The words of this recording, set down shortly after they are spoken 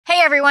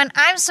Hey everyone,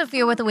 I'm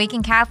Sophia with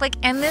Awaken Catholic,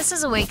 and this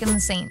is Awaken the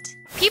Saint.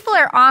 People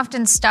are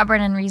often stubborn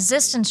and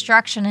resist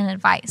instruction and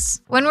advice.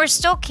 When we're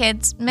still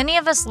kids, many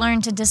of us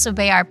learn to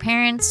disobey our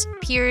parents,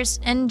 peers,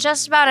 and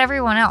just about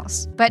everyone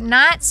else. But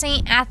not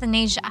Saint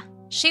Athanasia.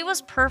 She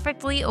was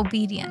perfectly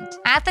obedient.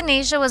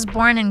 Athanasia was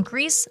born in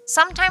Greece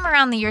sometime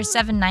around the year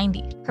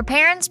 790. Her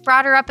parents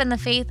brought her up in the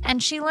faith,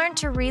 and she learned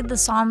to read the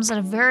Psalms at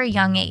a very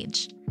young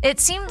age. It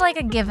seemed like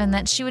a given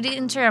that she would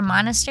enter a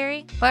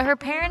monastery, but her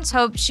parents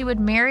hoped she would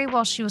marry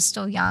while she was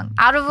still young.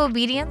 Out of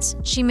obedience,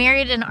 she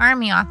married an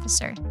army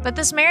officer, but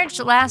this marriage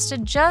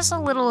lasted just a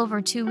little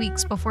over 2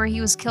 weeks before he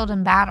was killed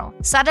in battle.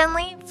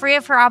 Suddenly, free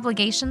of her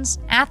obligations,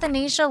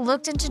 Athanasia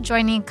looked into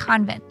joining a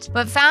convent,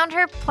 but found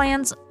her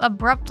plans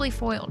abruptly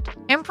foiled.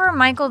 Emperor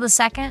Michael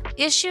II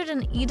issued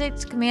an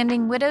edict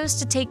commanding widows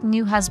to take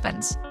new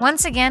husbands.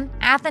 Once again,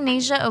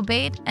 Athanasia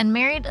obeyed and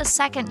married a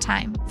second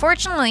time.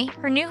 Fortunately,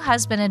 her new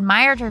husband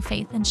admired her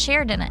faith and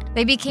shared in it.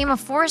 They became a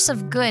force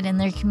of good in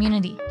their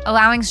community,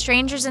 allowing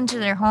strangers into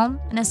their home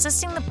and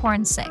assisting the poor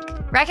and sick.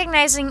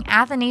 Recognizing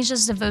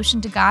Athanasia's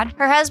devotion to God,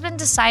 her husband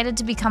decided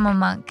to become a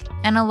monk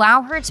and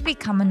allow her to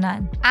become a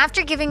nun.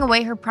 After giving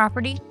away her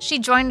property, she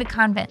joined a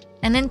convent,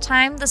 and in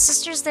time, the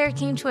sisters there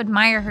came to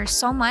admire her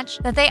so much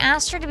that they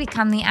asked her to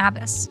become the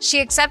abbess.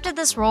 She accepted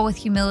this role with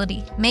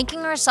humility,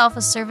 making herself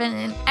a servant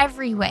in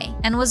every way,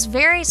 and was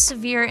very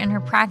severe in her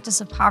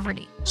practice of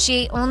poverty. She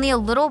ate only a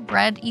little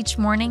bread each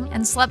morning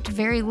and slept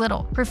very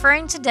little,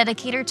 preferring to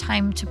dedicate her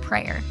time to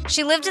prayer.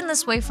 She lived in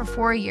this way for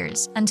 4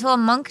 years, until a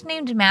monk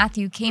named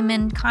Matthew came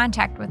in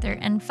contact with her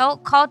and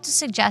felt called to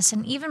suggest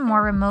an even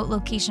more remote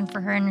location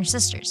for her and her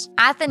sisters.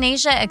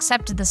 Athanasia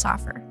accepted this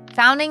offer,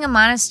 founding a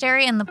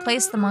monastery in the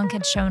place the monk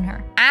had shown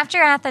her.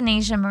 After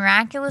Athanasia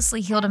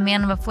miraculously healed a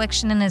man of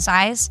affliction in his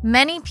eyes,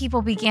 many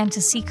people began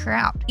to seek her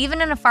out,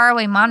 even in a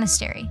faraway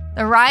monastery.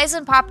 The rise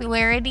in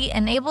popularity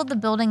enabled the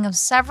building of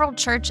several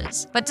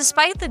churches, but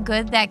despite the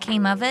good that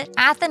came of it,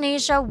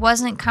 Athanasia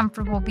wasn't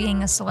comfortable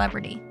being a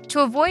celebrity.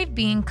 To avoid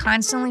being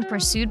constantly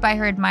pursued by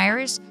her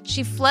admirers,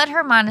 she fled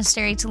her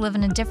monastery to live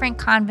in a different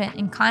convent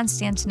in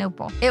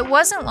Constantinople. It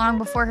wasn't long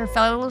before her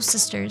fellow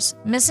sisters,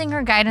 missing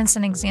her guidance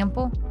and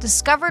example,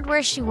 discovered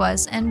where she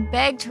was and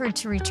begged her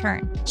to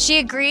return. She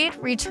agreed,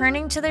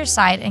 returning to their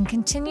side, and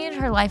continued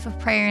her life of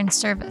prayer and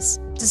service,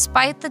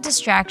 despite the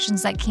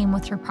distractions that came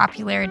with her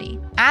popularity.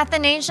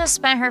 Athanasia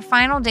spent her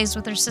final days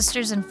with her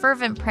sisters in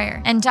fervent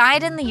prayer and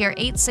died in the year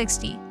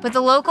 860, but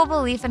the local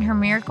belief in her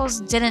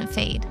miracles didn't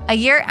fade. A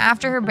year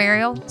after her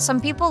burial,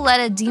 some people led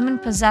a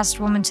demon-possessed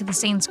woman to the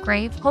saint's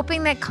grave,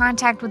 hoping that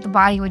contact with the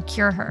body would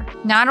cure her.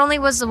 Not only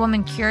was the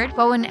woman cured,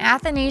 but when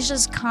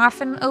Athanasia's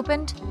coffin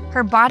opened,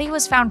 her body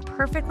was found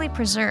perfectly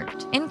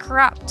preserved,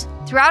 incorrupt.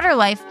 Throughout her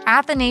life,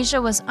 Athanasia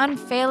was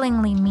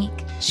unfailingly meek.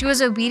 She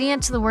was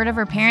obedient to the word of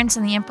her parents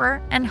and the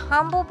emperor, and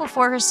humble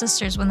before her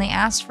sisters when they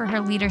asked for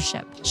her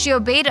leadership. She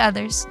obeyed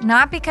others,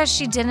 not because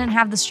she didn't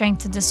have the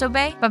strength to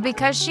disobey, but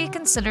because she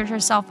considered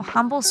herself a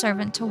humble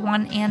servant to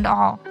one and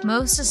all,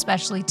 most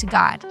especially to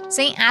God.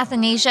 Saint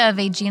Athanasia of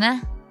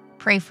Aegina,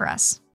 pray for us.